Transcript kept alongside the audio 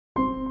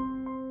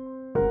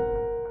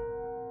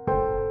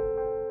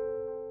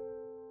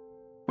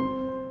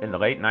In the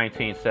late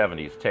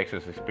 1970s,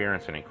 Texas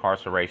experienced an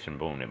incarceration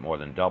boom that more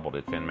than doubled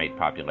its inmate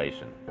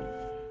population.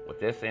 With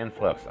this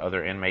influx,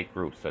 other inmate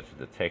groups such as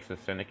the Texas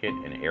Syndicate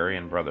and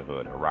Aryan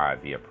Brotherhood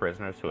arrived via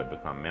prisoners who had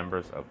become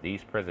members of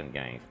these prison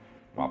gangs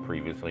while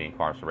previously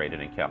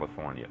incarcerated in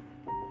California.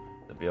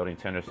 The building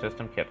tender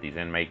system kept these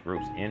inmate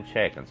groups in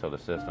check until the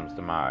system's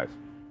demise.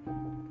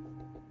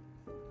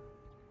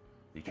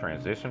 The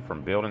transition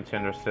from building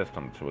tender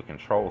system to a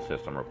control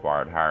system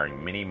required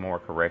hiring many more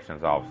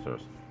corrections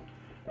officers.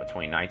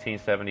 Between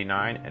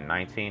 1979 and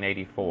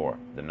 1984,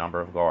 the number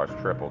of guards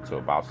tripled to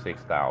about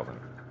 6,000.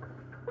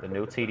 The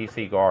new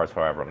TDC guards,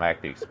 however,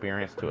 lacked the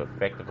experience to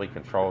effectively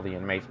control the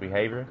inmates'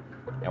 behavior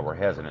and were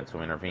hesitant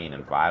to intervene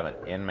in violent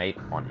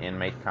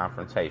inmate-on-inmate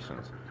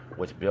confrontations,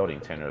 which building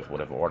tenders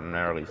would have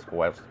ordinarily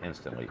squelched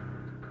instantly.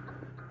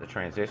 The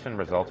transition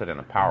resulted in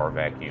a power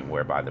vacuum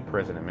whereby the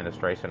prison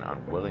administration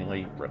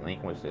unwillingly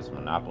relinquished its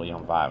monopoly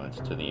on violence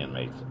to the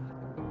inmates.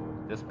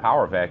 This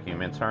power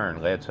vacuum in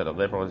turn led to the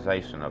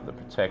liberalization of the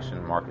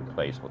protection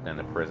marketplace within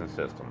the prison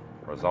system,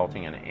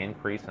 resulting in an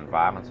increase in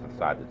violence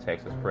inside the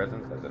Texas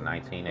prisons as the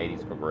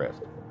 1980s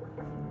progressed.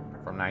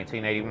 From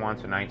 1981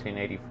 to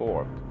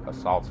 1984,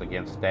 assaults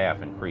against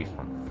staff increased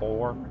from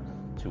 4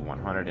 to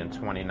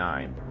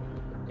 129,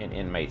 and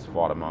inmates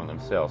fought among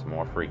themselves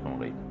more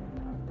frequently.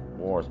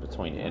 Wars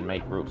between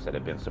inmate groups that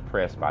had been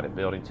suppressed by the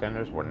building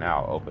tenders were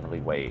now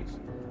openly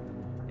waged.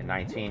 In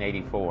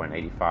 1984 and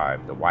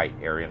 85, the white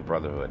Aryan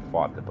Brotherhood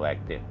fought the black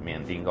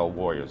Mandingo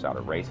warriors out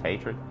of race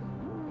hatred,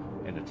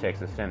 and the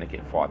Texas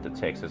Syndicate fought the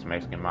Texas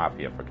Mexican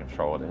Mafia for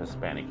control of the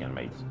Hispanic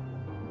inmates.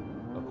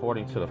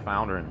 According to the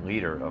founder and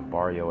leader of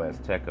Barrio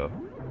Azteca,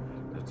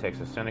 the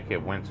Texas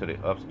Syndicate went to the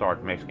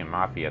upstart Mexican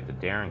Mafia at the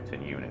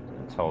Darrington unit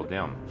and told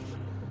them,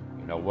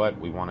 "You know what,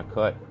 we want to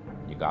cut.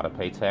 You gotta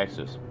pay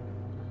taxes."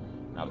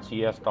 Now the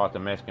TS thought the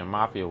Mexican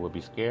Mafia would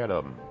be scared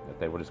of them, that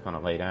they were just gonna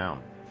lay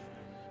down.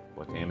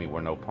 But the enemy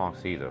were no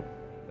punks either.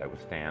 They would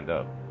stand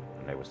up,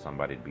 and they were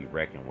somebody to be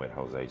reckoned with,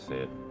 Jose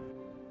said.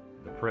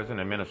 The prison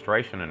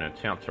administration, in an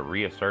attempt to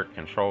reassert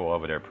control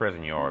over their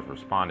prison yards,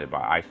 responded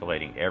by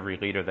isolating every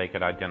leader they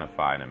could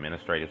identify in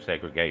administrative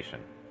segregation.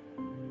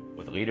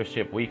 With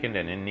leadership weakened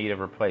and in need of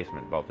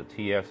replacement, both the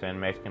TS and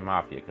Mexican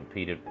Mafia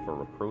competed for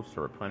recruits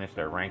to replenish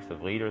their ranks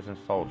of leaders and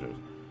soldiers,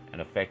 and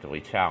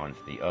effectively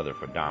challenged the other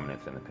for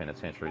dominance in the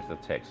penitentiaries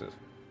of Texas.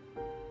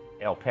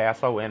 El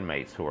Paso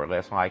inmates, who are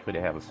less likely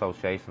to have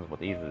associations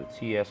with either the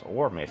TS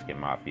or Mexican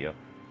Mafia,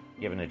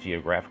 given the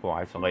geographical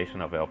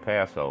isolation of El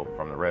Paso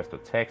from the rest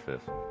of Texas,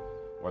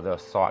 were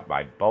thus sought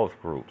by both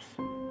groups,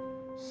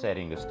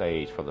 setting the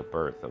stage for the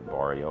birth of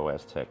Barrio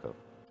Azteca.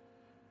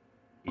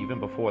 Even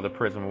before the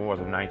prison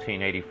wars of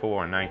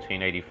 1984 and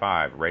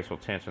 1985, racial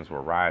tensions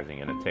were rising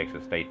in the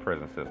Texas state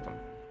prison system.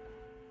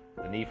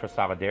 The need for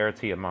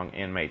solidarity among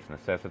inmates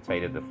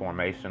necessitated the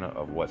formation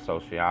of what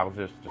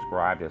sociologists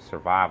described as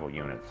survival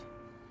units,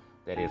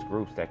 that is,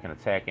 groups that can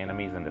attack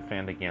enemies and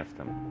defend against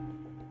them.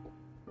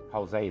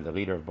 Jose, the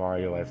leader of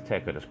Barrio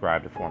Azteca,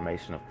 described the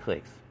formation of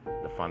cliques,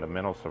 the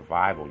fundamental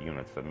survival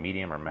units of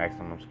medium or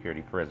maximum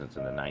security prisons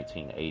in the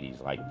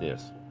 1980s, like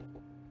this.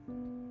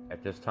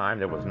 At this time,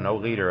 there was no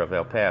leader of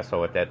El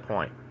Paso at that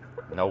point,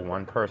 no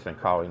one person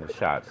calling the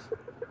shots.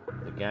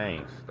 The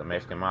gangs, the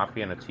Mexican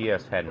Mafia and the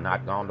TS, had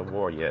not gone to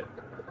war yet,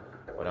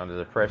 but under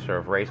the pressure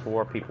of race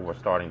war, people were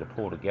starting to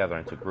pull together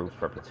into groups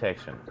for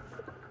protection.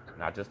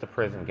 Not just the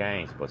prison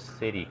gangs, but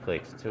city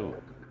cliques too.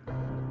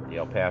 The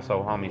El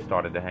Paso homies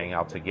started to hang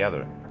out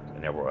together,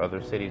 and there were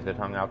other cities that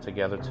hung out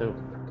together too.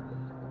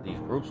 These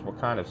groups were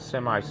kind of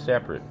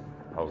semi-separate,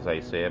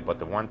 Jose said, but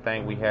the one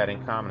thing we had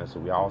in common is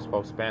that we all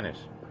spoke Spanish,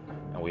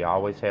 and we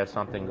always had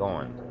something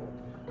going.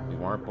 We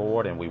weren't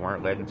bored, and we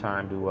weren't letting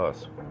time do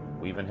us.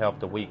 We even helped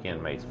the weak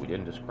inmates. We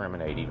didn't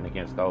discriminate even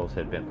against those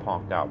who had been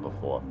punked out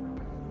before.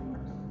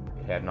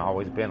 It hadn't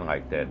always been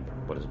like that,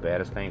 but as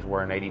bad as things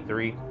were in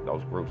 '83,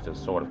 those groups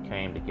just sort of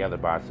came together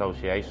by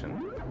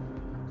association.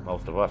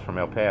 Most of us from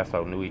El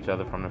Paso knew each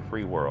other from the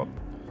free world,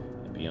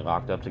 and being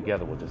locked up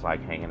together was just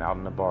like hanging out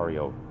in the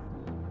barrio.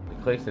 The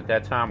cliques at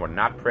that time were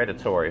not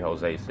predatory,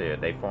 Jose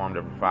said. They formed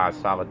to provide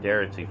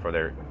solidarity for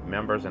their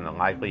members in the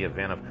likely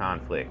event of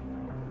conflict.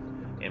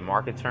 In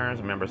market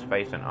terms, members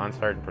faced an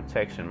uncertain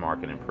protection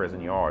market in prison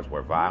yards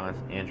where violence,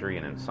 injury,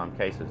 and in some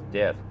cases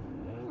death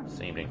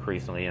seemed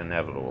increasingly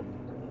inevitable.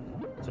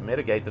 To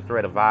mitigate the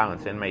threat of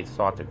violence, inmates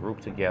sought to group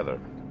together,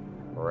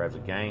 or as a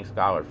gang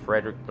scholar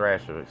Frederick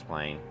Thrasher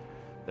explained,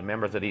 the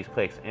members of these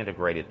cliques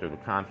integrated through the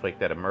conflict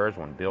that emerged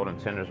when building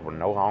tenders were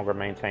no longer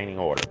maintaining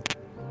order.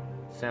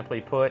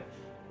 Simply put,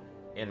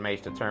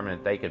 inmates determined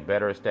that they could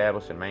better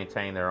establish and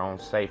maintain their own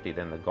safety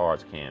than the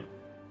guards can,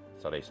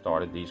 so they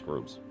started these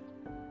groups.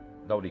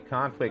 Though the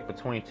conflict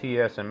between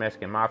TS and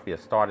Mexican Mafia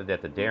started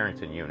at the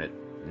Darrington unit,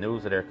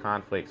 news of their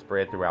conflict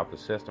spread throughout the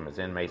system as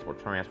inmates were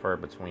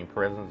transferred between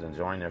prisons and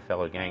joined their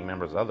fellow gang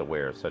members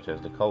otherwhere, such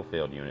as the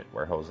Cofield unit,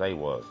 where Jose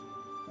was.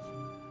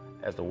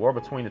 As the war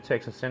between the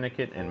Texas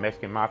Syndicate and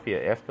Mexican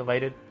Mafia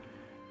escalated,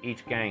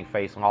 each gang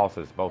faced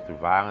losses both through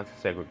violence,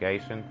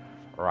 segregation,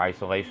 or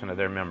isolation of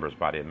their members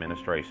by the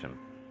administration.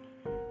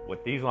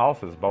 With these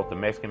losses, both the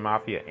Mexican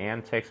Mafia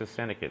and Texas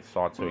Syndicate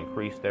sought to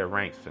increase their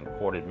ranks and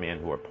courted men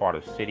who were part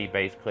of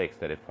city-based cliques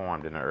that had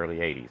formed in the early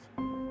 80s.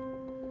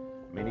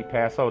 Many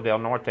Paso del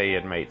Norte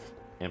inmates,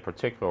 in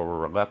particular, were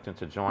reluctant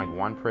to join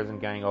one prison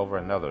gang over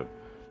another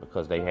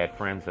because they had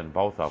friends in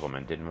both of them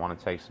and didn't want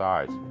to take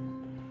sides.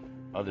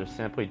 Others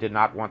simply did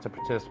not want to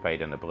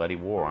participate in the bloody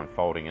war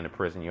unfolding in the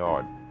prison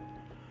yard.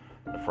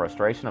 The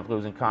frustration of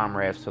losing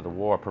comrades to the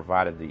war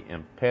provided the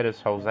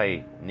impetus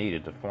Jose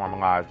needed to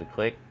formalize the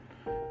clique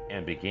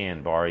and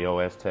begin Barrio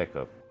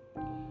Azteca.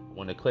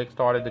 When the clique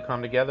started to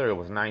come together, it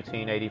was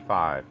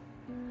 1985.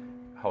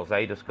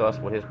 Jose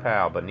discussed with his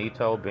pal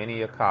Benito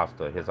Benny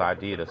Acosta his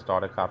idea to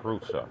start a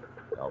Carrucha,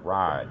 a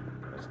ride,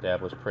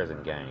 established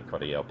prison gang for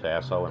the El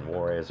Paso and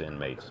Juarez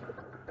inmates.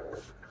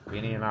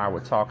 Benny and I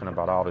were talking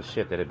about all the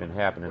shit that had been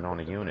happening on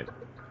the unit.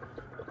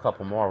 A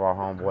couple more of our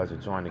homeboys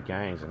had joined the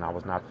gangs, and I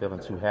was not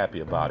feeling too happy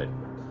about it.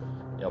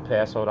 El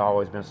Paso had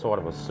always been sort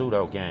of a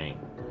pseudo gang.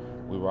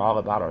 We were all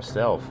about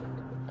ourselves,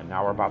 and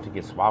now we're about to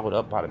get swallowed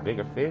up by the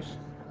bigger fish?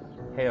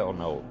 Hell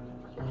no.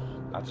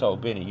 I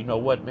told Benny, you know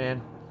what,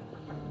 man?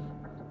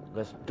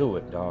 Let's do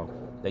it, dog.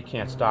 They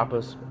can't stop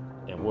us,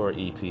 and we're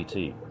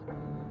EPT.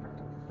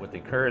 With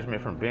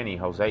encouragement from Benny,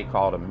 Jose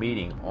called a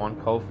meeting on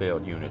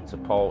Cofield unit to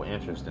poll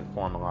interest in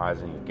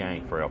formalizing a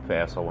gang for El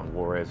Paso and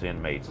Juarez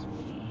inmates.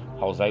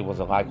 Jose was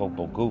a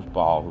likable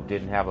goofball who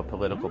didn't have a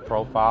political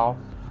profile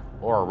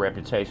or a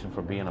reputation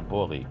for being a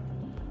bully.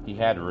 He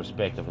had the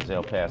respect of his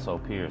El Paso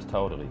peers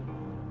totally.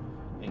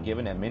 And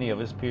given that many of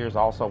his peers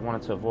also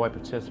wanted to avoid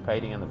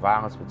participating in the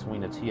violence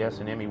between the TS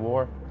and ME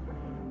war,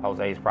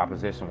 Jose's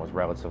proposition was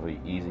relatively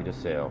easy to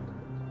sell.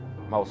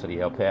 Most of the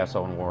El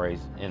Paso and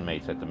Juarez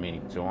inmates at the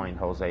meeting joined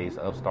Jose's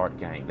upstart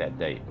gang that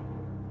day.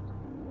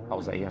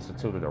 Jose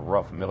instituted a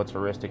rough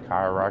militaristic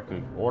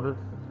hierarchical order,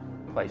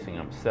 placing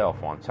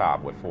himself on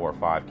top with 4 or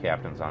 5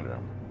 captains under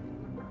him.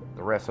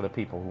 The rest of the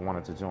people who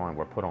wanted to join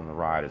were put on the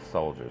ride as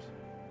soldiers,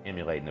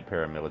 emulating the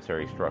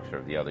paramilitary structure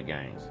of the other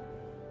gangs.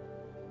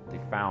 The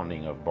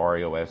founding of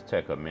Barrio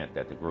Azteca meant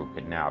that the group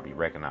could now be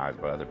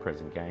recognized by other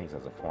prison gangs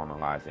as a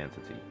formalized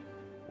entity,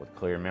 with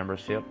clear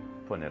membership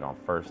putting it on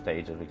first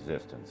stage of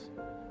existence.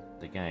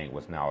 The gang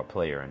was now a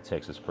player in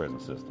Texas prison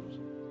systems.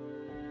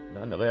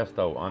 Nonetheless,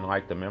 though,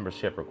 unlike the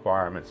membership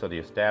requirements of the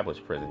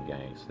established prison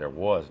gangs, there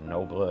was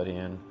no blood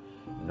in,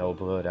 no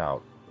blood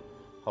out.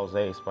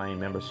 Jose explained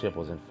membership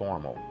was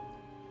informal.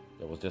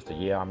 There was just a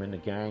yeah, I'm in the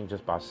gang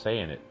just by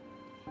saying it.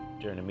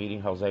 During the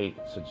meeting, Jose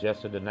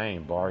suggested the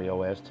name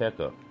Barrio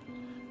Azteca.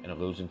 In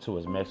allusion to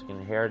his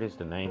Mexican heritage,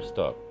 the name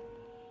stuck.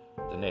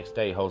 The next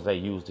day, Jose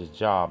used his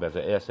job as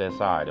a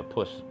SSI to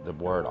push the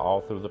word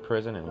all through the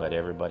prison and let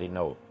everybody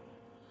know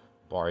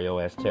Barrio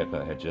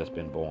Azteca had just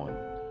been born.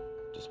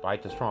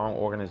 Despite the strong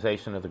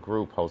organization of the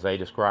group, Jose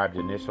described the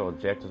initial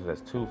objectives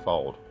as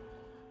twofold.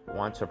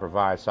 1, to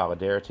provide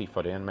solidarity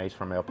for the inmates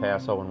from El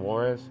Paso and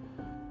Juarez,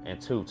 and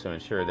 2, to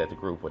ensure that the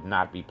group would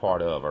not be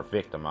part of or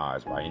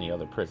victimized by any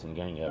other prison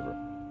gang ever.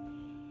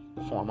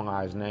 The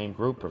formalized name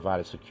group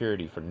provided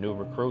security for new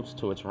recruits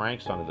to its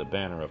ranks under the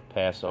banner of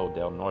Paso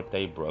del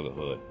Norte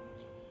Brotherhood.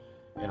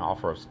 An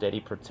offer of steady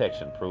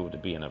protection proved to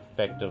be an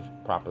effective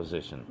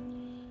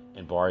proposition,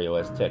 and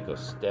Barrio Azteca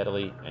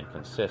steadily and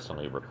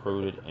consistently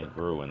recruited and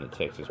grew in the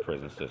Texas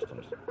prison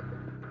systems.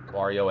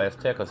 Barrio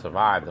Azteca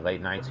survived the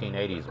late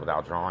 1980s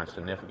without drawing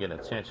significant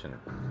attention.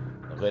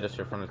 The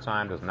literature from the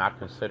time does not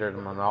consider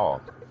them at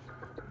all.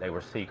 They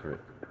were secret.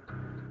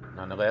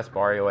 Nonetheless,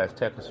 Barrio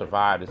Azteca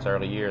survived its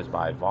early years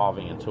by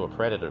evolving into a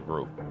predator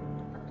group.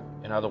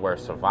 In other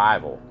words,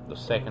 survival, the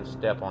second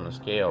step on the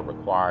scale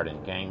required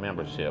in gang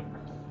membership,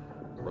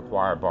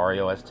 required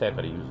Barrio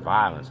Azteca to use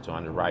violence to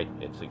underwrite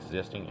its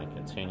existing and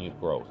continued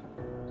growth.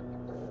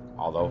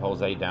 Although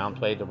Jose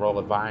downplayed the role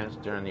of violence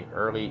during the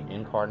early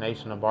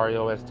incarnation of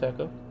Barrio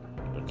Azteca,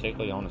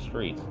 particularly on the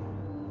streets,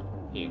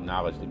 he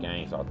acknowledged the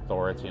gang's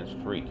authority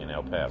and streak in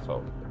El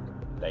Paso.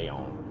 They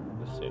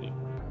owned the city.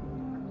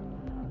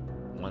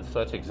 One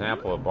such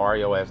example of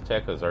Barrio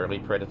Azteca's early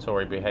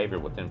predatory behavior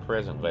within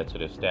prison led to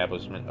the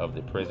establishment of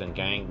the prison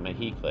gang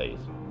Mexicles.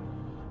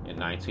 In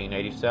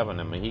 1987,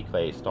 the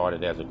Mexicles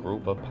started as a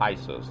group of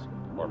paisas,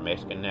 or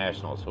Mexican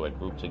nationals, who had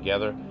grouped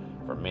together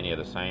for many of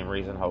the same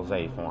reasons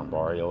Jose formed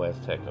Barrio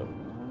Azteca.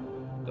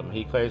 The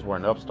Mexicles were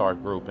an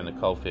upstart group in the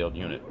Cofield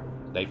unit.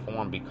 They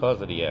formed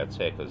because of the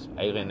Aztecas,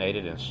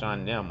 alienated and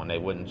shunned them when they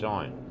wouldn't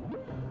join.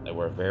 They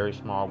were a very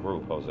small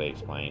group, Jose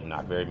explained,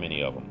 not very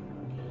many of them.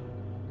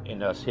 And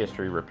thus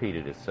history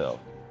repeated itself.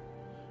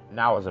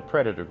 Now as a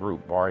predator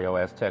group, Barrio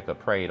Azteca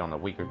preyed on the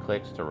weaker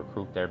cliques to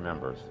recruit their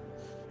members.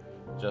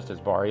 Just as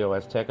Barrio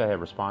Azteca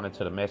had responded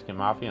to the Mexican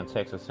Mafia and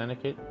Texas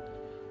Syndicate,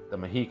 the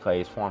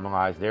Mexicles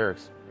formalized their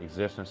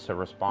existence to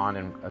respond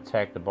and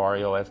attack the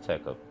Barrio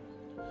Azteca.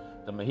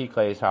 The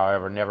Mexicles,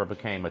 however, never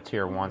became a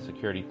Tier 1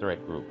 security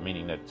threat group,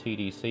 meaning that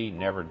TDC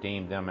never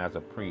deemed them as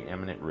a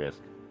preeminent risk.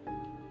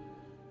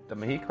 The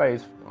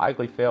Mexicles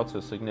likely failed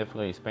to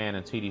significantly expand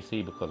in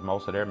TDC because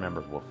most of their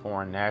members were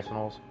foreign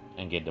nationals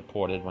and get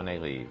deported when they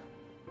leave.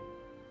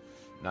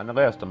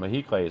 Nonetheless, the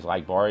Mexicles,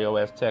 like Barrio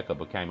Azteca,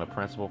 became a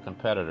principal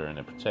competitor in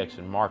the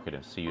protection market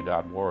in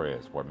Ciudad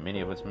Juarez, where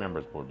many of its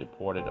members were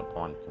deported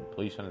upon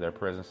completion of their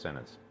prison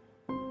sentence.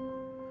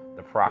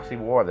 The proxy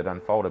war that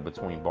unfolded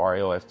between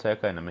Barrio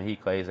Azteca and the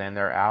Mexicles and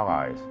their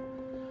allies,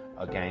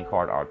 a gang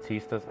called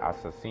Artistas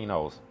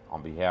Asesinos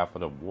on behalf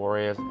of the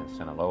Juarez and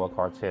Sinaloa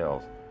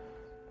cartels,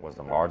 was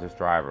the largest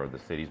driver of the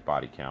city's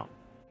body count.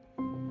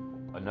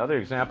 Another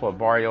example of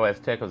Barrio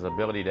Azteca's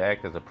ability to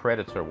act as a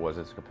predator was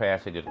its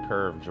capacity to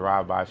curb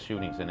drive-by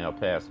shootings in El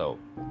Paso.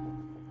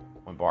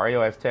 When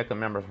Barrio Azteca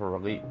members were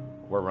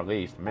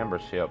released,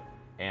 membership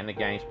and the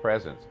gang's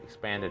presence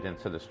expanded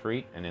into the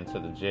street and into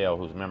the jail,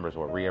 whose members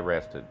were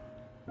rearrested.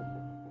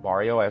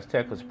 Barrio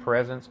Azteca's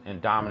presence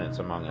and dominance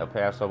among El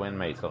Paso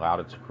inmates allowed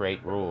it to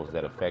create rules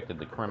that affected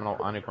the criminal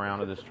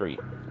underground of the street,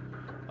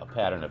 a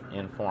pattern of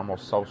informal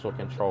social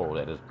control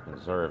that is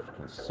observed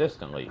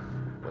consistently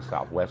with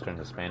southwestern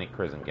Hispanic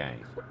prison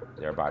gangs,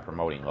 thereby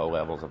promoting low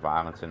levels of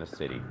violence in the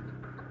city.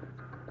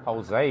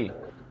 Jose,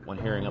 when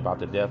hearing about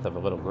the death of a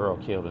little girl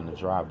killed in the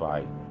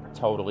drive-by,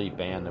 totally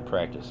banned the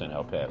practice in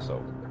El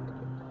Paso.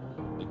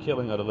 "The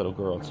killing of the little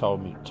girl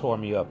tore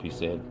me up," he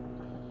said.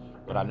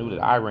 "But I knew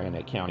that I ran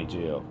that county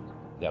jail,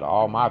 that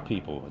all my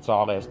people, it's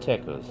all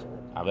Aztecas.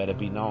 I let it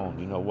be known,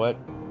 you know what?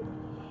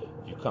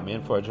 If you come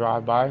in for a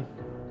drive-by,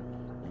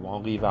 you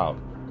won't leave out."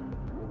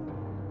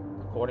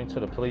 According to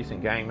the police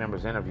and gang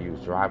members'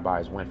 interviews,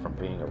 drive-bys went from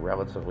being a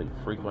relatively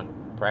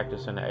frequent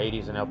practice in the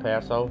 80s in El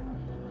Paso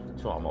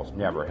to almost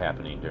never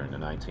happening during the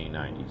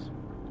 1990s.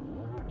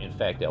 In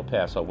fact, El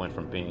Paso went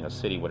from being a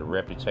city with a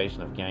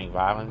reputation of gang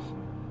violence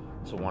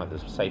to one of the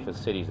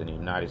safest cities in the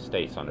United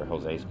States under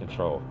Jose's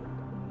control.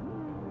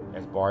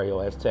 As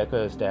Barrio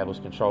Azteca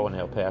established control in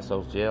El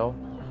Paso's jail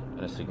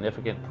and a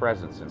significant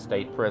presence in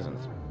state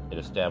prisons, it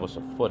established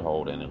a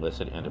foothold in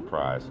illicit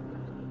enterprise,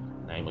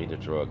 namely the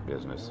drug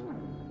business.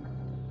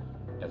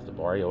 As the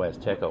Barrio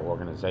Azteca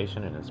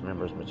organization and its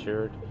members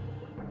matured,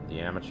 the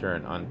amateur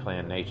and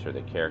unplanned nature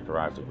that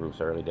characterized the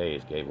group's early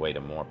days gave way to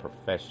a more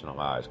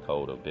professionalized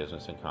code of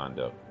business and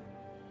conduct.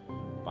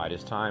 By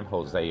this time,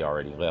 Jose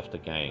already left the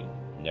gang,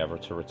 never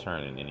to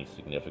return in any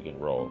significant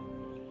role.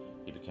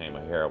 He became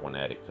a heroin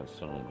addict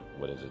consumed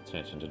with his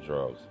attention to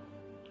drugs.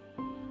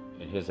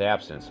 In his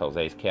absence,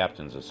 Jose's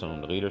captains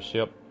assumed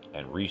leadership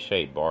and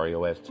reshaped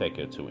Barrio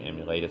Azteca to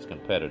emulate its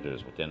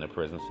competitors within the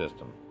prison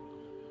system.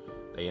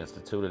 They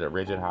instituted a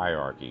rigid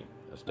hierarchy,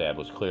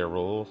 established clear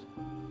rules,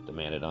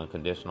 demanded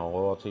unconditional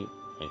loyalty,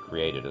 and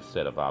created a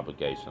set of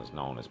obligations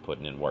known as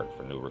putting in work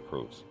for new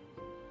recruits.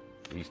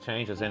 These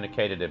changes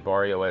indicated that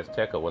Barrio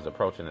Azteca was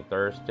approaching the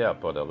third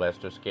step of the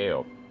Lester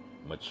scale,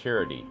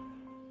 maturity.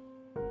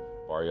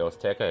 Barrio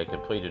Azteca had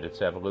completed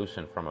its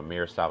evolution from a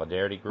mere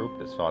solidarity group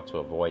that sought to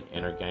avoid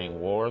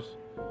inter-gang wars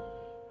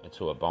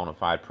into a bona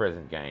fide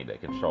prison gang that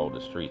controlled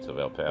the streets of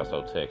El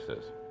Paso,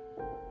 Texas.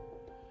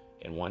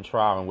 In one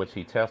trial in which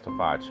he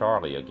testified,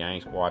 Charlie, a gang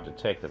squad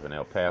detective in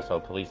El Paso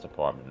Police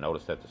Department,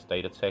 noticed that the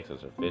state of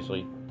Texas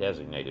officially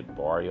designated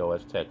Barrio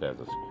Azteca as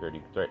a security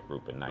threat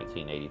group in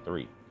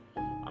 93.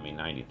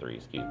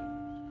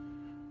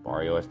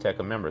 Barrio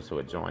Azteca members who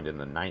had joined in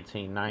the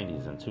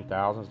 1990s and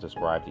 2000s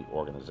described the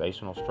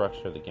organizational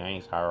structure of the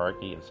gang's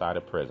hierarchy inside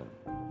a prison.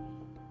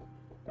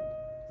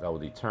 Though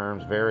the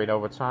terms varied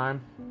over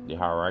time, the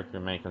hierarchy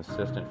remained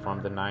consistent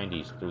from the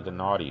 90s through the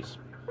noughties,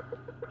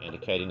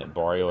 indicating that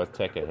Barrio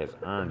Azteca has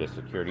earned its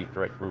security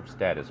threat group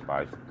status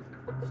by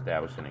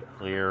establishing a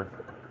clear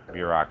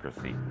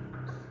bureaucracy.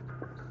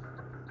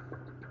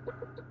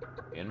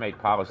 Inmate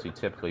policy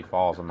typically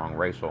falls among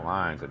racial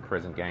lines, and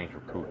prison gangs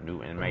recruit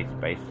new inmates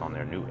based on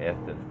their new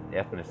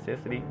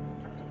ethnicity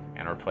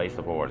and or place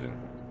of origin.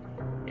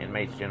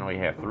 Inmates generally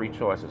have three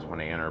choices when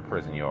they enter a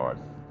prison yard: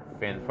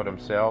 fend for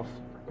themselves,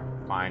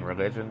 find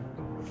religion,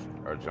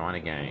 or join a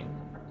gang.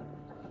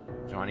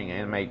 Joining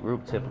an inmate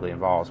group typically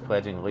involves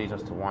pledging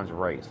allegiance to one's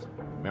race.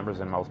 Members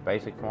in the most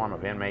basic form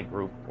of inmate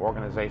group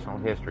organizational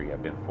history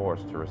have been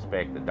forced to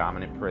respect the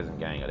dominant prison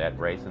gang of that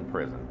race in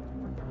prison.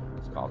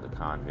 It's called the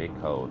Convict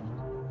Code.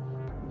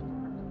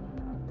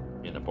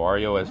 In the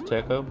Barrio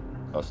Azteca,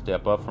 a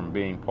step up from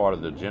being part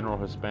of the general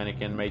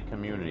Hispanic inmate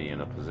community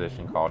in a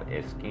position called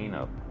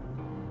esquina.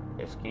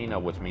 Esquina,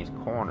 which means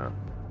corner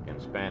in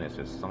Spanish,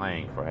 is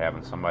slang for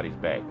having somebody's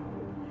back.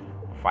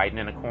 Fighting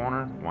in a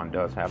corner, one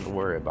does have to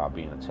worry about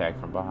being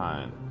attacked from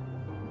behind.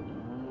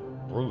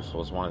 Bruce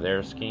was one of their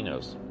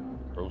esquinas.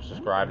 Bruce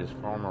described his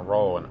former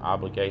role and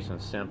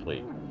obligations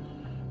simply: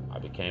 "I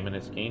became an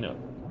esquina,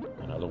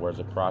 in other words,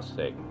 a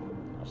prospect.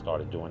 I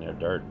started doing their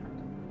dirt."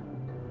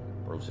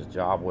 Bruce's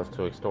job was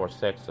to extort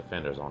sex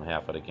offenders on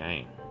half of the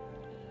gang.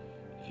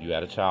 If you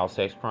had a child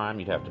sex crime,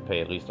 you'd have to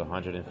pay at least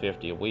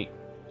 $150 a week.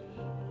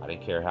 I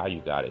didn't care how you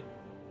got it.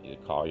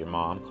 You'd call your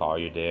mom, call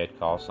your dad,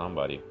 call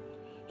somebody.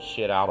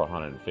 Shit out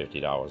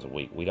 $150 a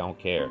week. We don't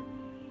care.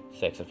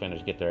 Sex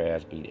offenders get their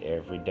ass beat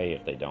every day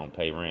if they don't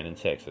pay rent in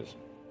Texas.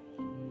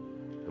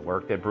 The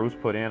work that Bruce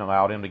put in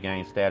allowed him to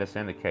gain status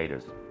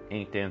indicators,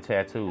 inked in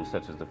tattoos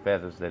such as the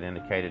feathers that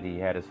indicated he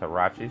had his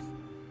huaraches.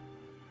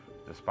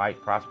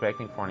 Despite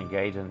prospecting for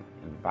engaging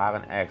in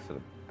violent acts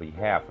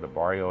behalf of the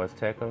Barrio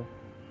Azteca,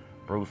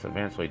 Bruce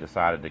eventually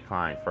decided to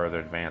decline further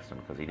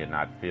advancement because he did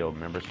not feel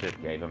membership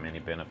gave him any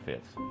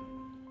benefits.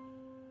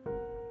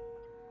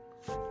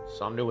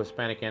 Some new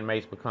Hispanic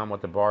inmates become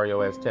what the Barrio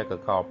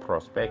Azteca called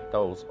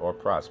prospectos or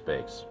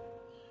prospects.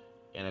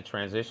 In a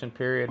transition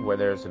period where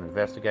there's an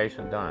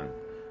investigation done,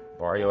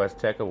 Barrio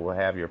Azteca will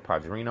have your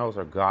padrinos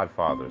or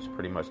godfathers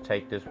pretty much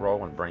take this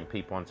role and bring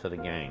people into the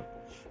gang.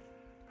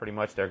 Pretty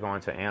much they're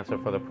going to answer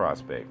for the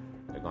prospect.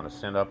 They're going to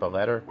send up a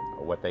letter,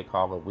 or what they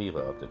call a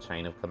wheeler of the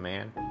chain of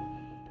command,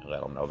 and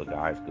let them know the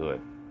guy's good.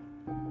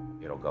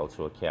 It'll go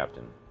to a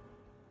captain.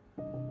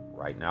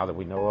 Right now that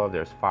we know of,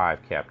 there's 5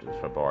 captains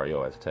for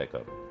Barrio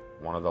Azteca.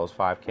 One of those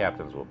 5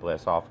 captains will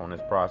bless off on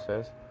this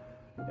process,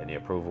 and the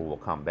approval will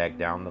come back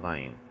down the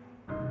lane.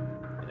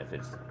 And if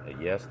it's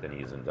a yes, then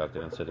he's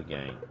inducted into the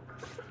gang.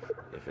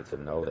 If it's a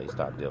no, they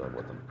stop dealing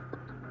with him.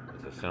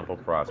 It's a simple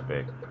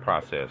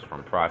process.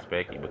 From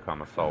prospect, you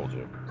become a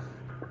soldier.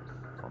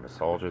 From a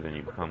soldier, then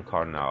you become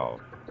cardinal.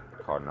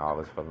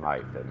 Cardinal is for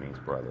life. That means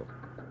brother.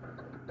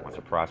 Once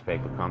a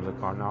prospect becomes a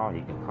cardinal,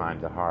 he can climb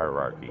the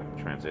hierarchy,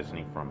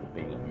 transitioning from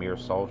being a mere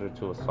soldier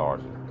to a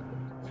sergeant,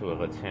 to a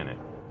lieutenant,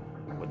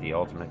 with the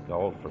ultimate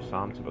goal for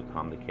some to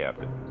become the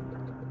captain.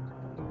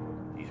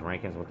 These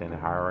rankings within the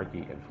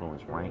hierarchy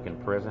influence rank in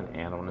prison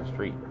and on the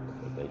street,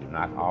 but they do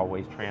not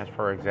always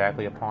transfer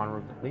exactly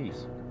upon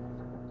release.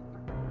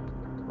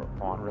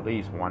 Upon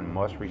release, one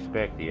must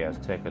respect the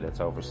Azteca that's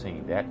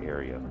overseeing that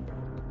area.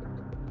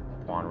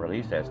 Upon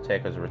release,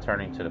 Aztecas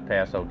returning to the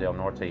Paso del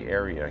Norte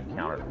area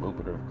encountered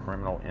lucrative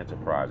criminal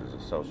enterprises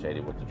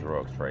associated with the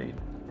drugs trade.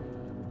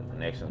 The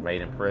connections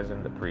made in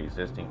prison, the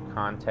pre-existing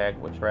contact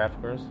with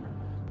traffickers,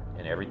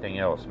 and everything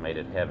else made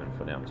it heaven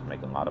for them to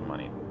make a lot of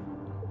money.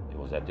 It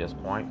was at this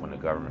point when the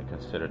government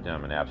considered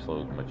them an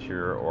absolute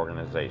mature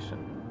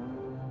organization.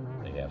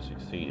 They have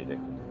succeeded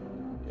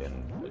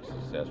in a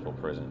successful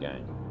prison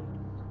gang.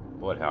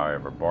 But,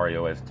 however,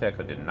 Barrio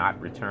Azteca did not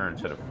return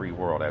to the free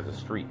world as a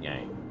street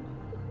gang.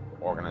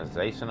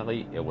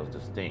 Organizationally, it was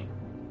distinct.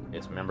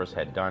 Its members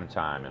had done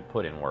time and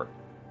put in work.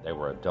 They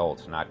were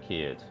adults, not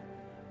kids.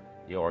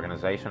 The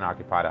organization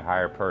occupied a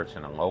higher perch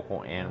in the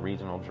local and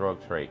regional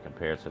drug trade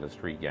compared to the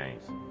street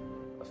gangs,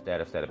 a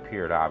status that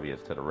appeared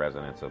obvious to the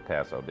residents of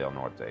Paso del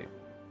Norte.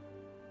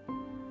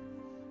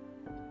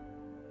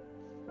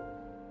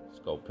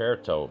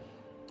 Scoperto,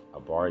 a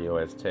Barrio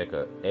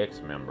Azteca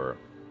ex-member,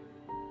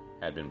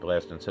 had been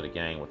blessed into the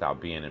gang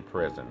without being in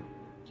prison,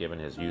 given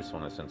his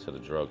usefulness into the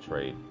drug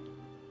trade.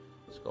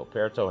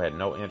 Scoperto had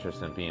no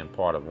interest in being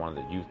part of one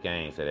of the youth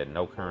gangs that had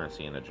no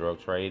currency in the drug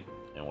trade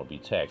and would be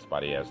taxed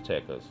by the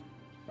Aztecas.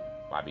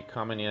 By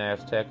becoming an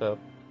Azteca,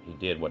 he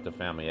did what the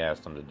family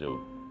asked him to do.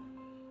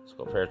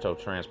 Scoperto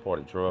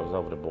transported drugs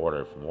over the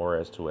border from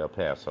Juarez to El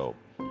Paso.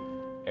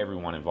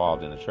 Everyone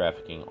involved in the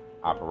trafficking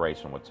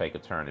operation would take a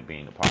turn at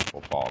being the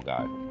possible fall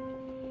guy.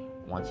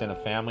 Once in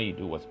a family, you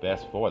do what's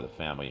best for the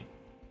family.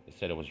 They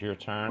said it was your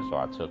turn, so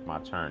I took my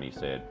turn, he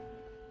said.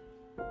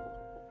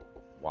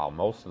 While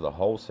most of the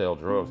wholesale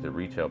drugs that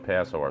reach El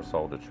Paso are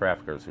sold to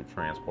traffickers who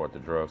transport the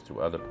drugs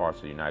to other parts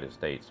of the United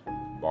States,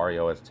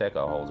 Barrio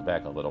Azteca holds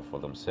back a little for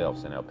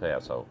themselves in El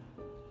Paso.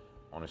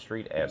 On the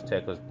street,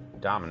 Aztecas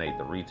dominate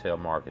the retail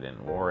market in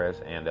Juarez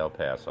and El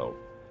Paso.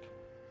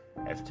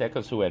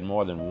 Aztecas who had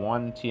more than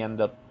one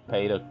tienda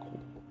paid a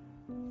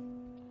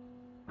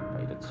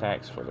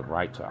tax for the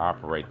right to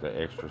operate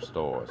the extra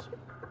stores.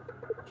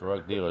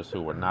 Drug dealers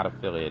who were not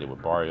affiliated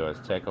with Barrio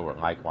Azteca were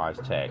likewise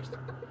taxed.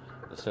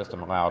 The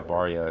system allowed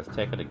Barrio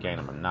Azteca to gain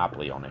a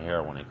monopoly on the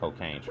heroin and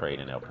cocaine trade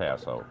in El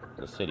Paso,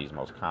 the city's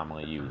most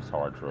commonly used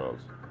hard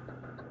drugs.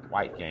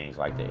 White gangs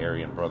like the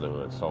Aryan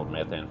Brotherhood sold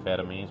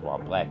methamphetamines, while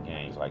black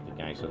gangs like the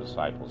Gangster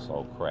Disciples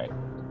sold crack.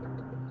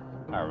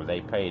 However,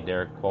 they paid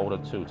their quota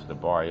too to the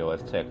Barrio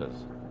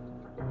Aztecas,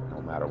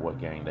 no matter what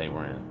gang they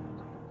were in.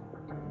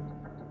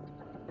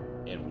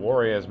 In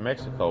Juarez,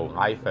 Mexico,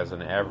 life as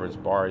an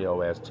average Barrio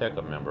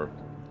Azteca member,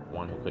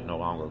 one who could no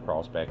longer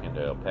cross back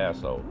into El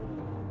Paso,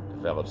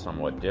 developed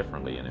somewhat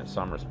differently and in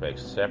some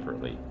respects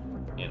separately,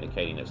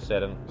 indicating that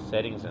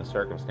settings and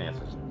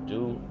circumstances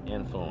do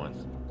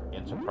influence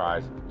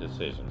enterprise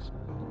decisions.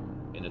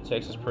 In the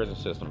Texas prison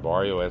system,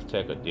 Barrio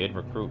Azteca did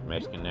recruit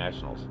Mexican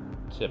nationals,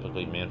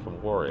 typically men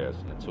from Juarez,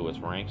 into its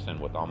ranks, and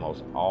with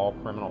almost all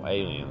criminal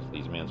aliens,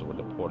 these men were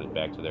deported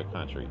back to their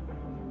country.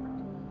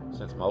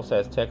 Since most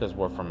Aztecas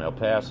were from El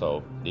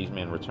Paso, these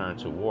men returned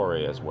to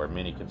Juarez, where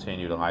many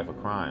continued a life of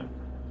crime.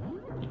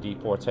 The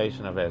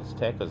deportation of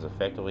Aztecas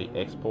effectively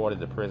exported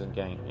the prison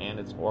gang and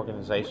its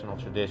organizational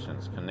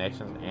traditions,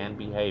 connections, and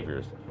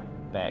behaviors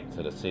back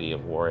to the city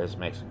of Juarez,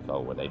 Mexico,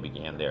 where they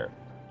began there.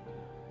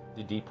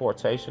 The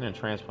deportation and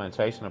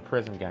transplantation of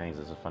prison gangs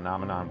is a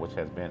phenomenon which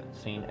has been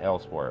seen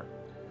elsewhere,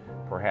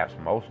 perhaps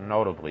most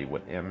notably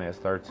with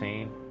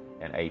MS-13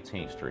 and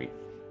 18th Street.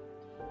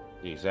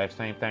 The exact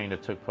same thing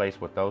that took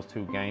place with those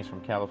two gangs from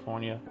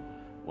California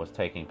was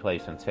taking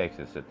place in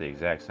Texas at the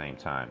exact same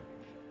time.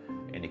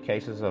 In the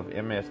cases of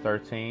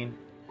MS-13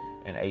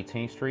 and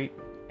 18th Street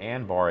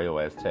and Barrio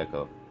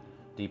Azteca,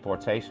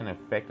 deportation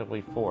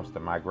effectively forced the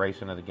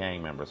migration of the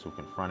gang members who,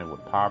 confronted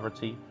with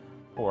poverty,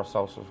 poor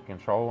social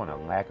control, and a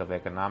lack of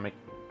economic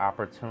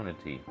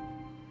opportunity,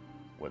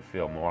 would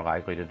feel more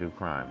likely to do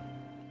crime.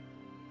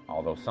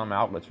 Although some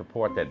outlets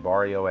report that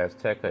Barrio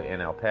Azteca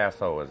in El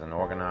Paso is an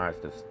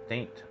organized,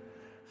 distinct,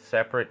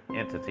 separate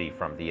entity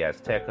from the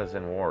Aztecas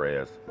in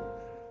Juarez,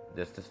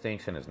 this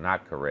distinction is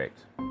not correct.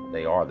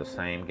 They are the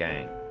same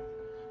gang.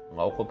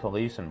 Local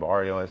police and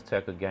Barrio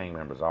Azteca gang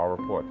members all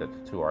report that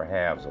the two are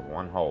halves of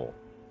one whole,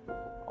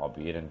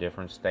 albeit in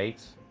different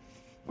states,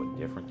 with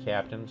different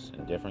captains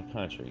in different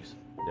countries.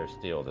 They're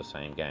still the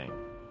same gang.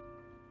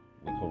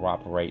 We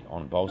cooperate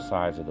on both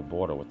sides of the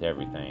border with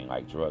everything,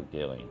 like drug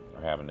dealing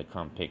or having to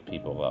come pick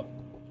people up.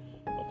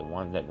 But the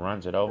one that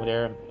runs it over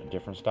there, a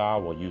different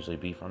style, will usually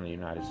be from the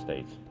United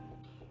States.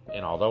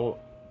 And although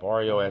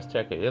Barrio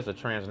Azteca is a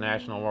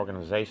transnational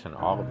organization,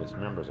 all of its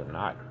members are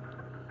not.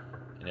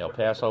 An El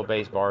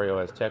Paso-based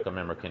Barrio Azteca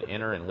member can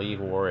enter and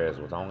leave Juarez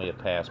with only a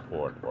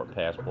passport or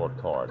passport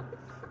card.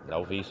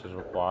 No visas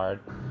required,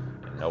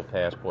 and no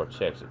passport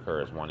checks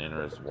occur as one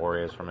enters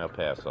Juarez from El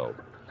Paso.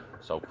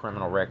 So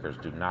criminal records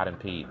do not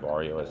impede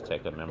Barrio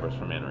Azteca members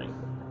from entering.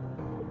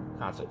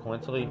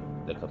 Consequently,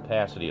 the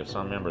capacity of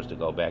some members to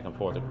go back and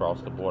forth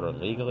across the border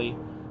legally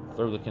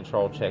through the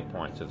controlled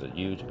checkpoints is a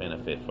huge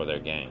benefit for their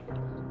gang.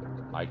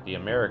 Like the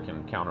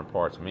American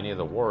counterparts, many of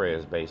the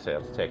Juarez-based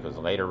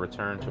Aztecas later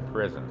returned to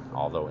prison,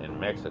 although in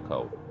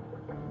Mexico.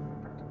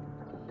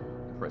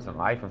 Prison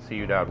life in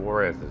Ciudad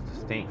Juarez is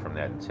distinct from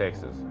that in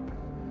Texas.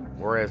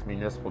 Juarez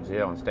Municipal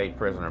Jail and State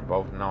Prison are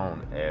both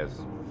known as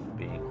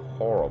being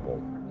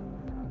horrible.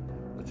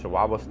 The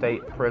Chihuahua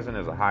State Prison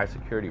is a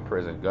high-security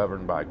prison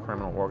governed by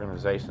criminal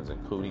organizations,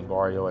 including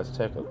Barrio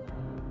Azteca.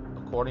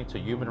 According to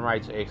human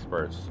rights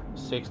experts,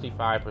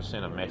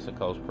 65% of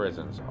Mexico's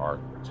prisons are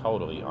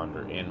totally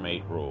under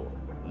inmate rule,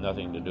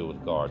 nothing to do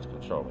with guards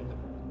controlling them.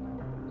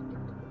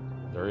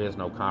 There is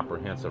no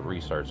comprehensive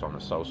research on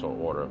the social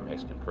order of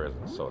Mexican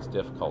prisons, so it's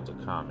difficult to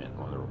comment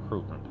on the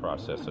recruitment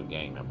process of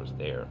gang members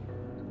there.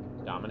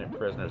 Dominant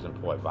prisoners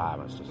employ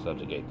violence to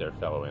subjugate their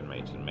fellow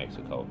inmates in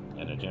Mexico,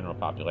 and the general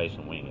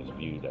population wing is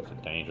viewed as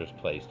a dangerous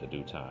place to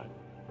do time.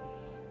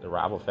 The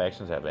rival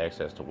factions have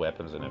access to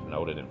weapons and have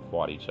noted and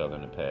fought each other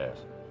in the past.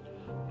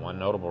 One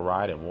notable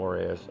riot in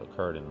Juarez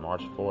occurred on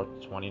March 4,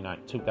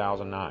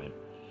 2009,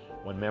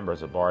 when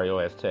members of Barrio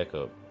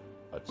Azteca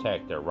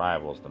attacked their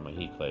rivals, the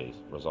Mexicles,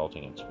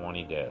 resulting in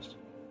 20 deaths.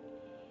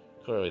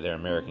 Clearly, their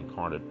American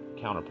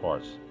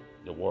counterparts,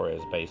 the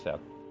Juarez-based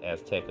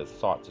Aztecas,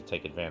 sought to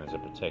take advantage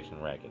of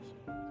protection rackets.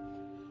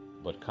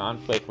 But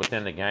conflict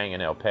within the gang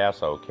in El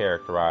Paso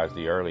characterized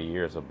the early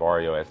years of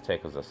Barrio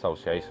Azteca's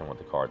association with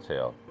the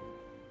cartel.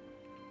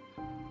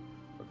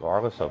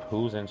 Regardless of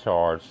who's in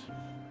charge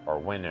or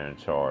when they're in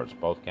charge,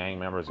 both gang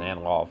members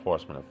and law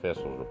enforcement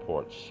officials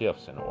report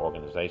shifts in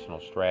organizational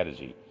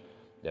strategy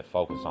that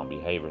focus on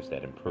behaviors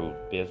that improve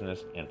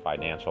business and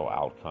financial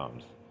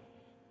outcomes.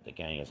 The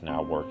gang is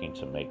now working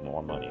to make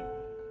more money.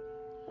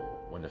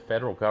 When the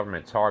federal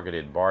government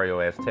targeted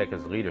Barrio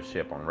Azteca's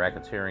leadership on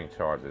racketeering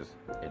charges,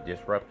 it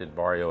disrupted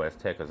Barrio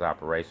Azteca's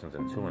operations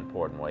in two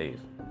important ways.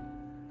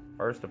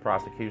 First, the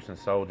prosecution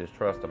sowed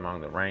distrust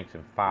among the ranks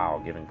and file,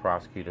 giving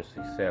prosecutors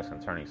success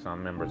in turning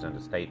some members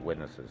into state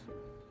witnesses.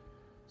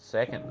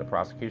 Second, the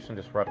prosecution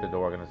disrupted the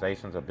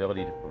organization's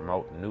ability to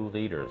promote new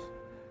leaders,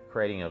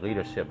 creating a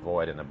leadership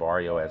void in the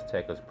Barrio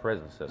Azteca's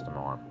prison system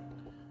arm,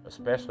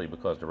 especially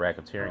because the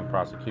racketeering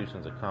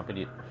prosecutions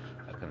accompanied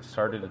a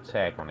concerted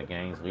attack on the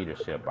gang's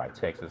leadership by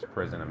Texas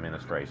prison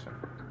administration.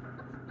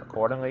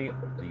 Accordingly,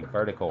 the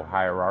vertical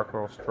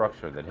hierarchical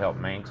structure that helped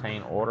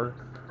maintain order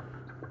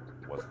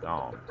was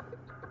gone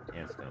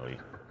instantly.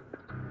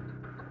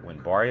 When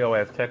Barrio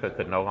Azteca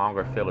could no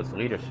longer fill its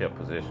leadership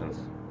positions,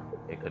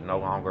 it could no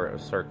longer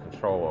assert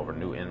control over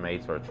new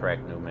inmates or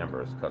attract new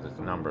members because its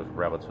numbers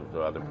relative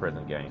to other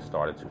prison gangs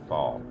started to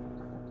fall.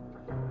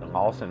 The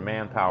loss in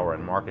manpower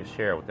and market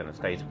share within the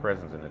state's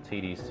prisons and the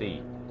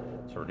TDC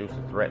to reduce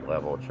the threat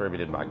level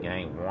attributed by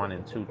Gang 1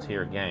 and 2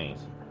 tier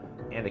gangs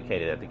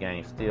indicated that the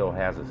gang still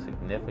has a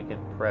significant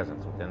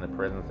presence within the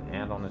prisons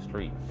and on the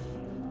street,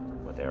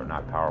 but they are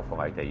not powerful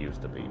like they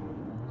used to be.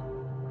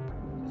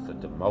 It's a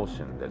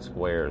demotion that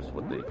squares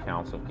with the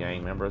accounts of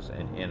gang members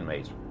and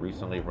inmates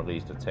recently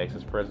released to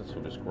Texas prisons who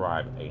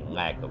describe a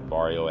lack of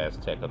Barrio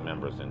Azteca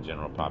members in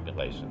general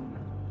population.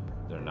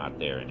 They're not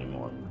there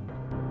anymore.